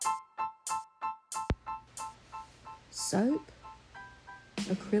soap,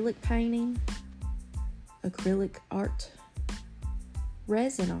 acrylic painting, acrylic art,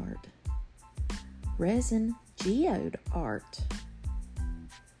 resin art, resin geode art,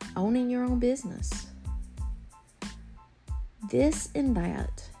 owning your own business. This and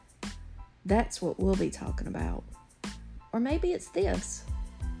that, that's what we'll be talking about. Or maybe it's this.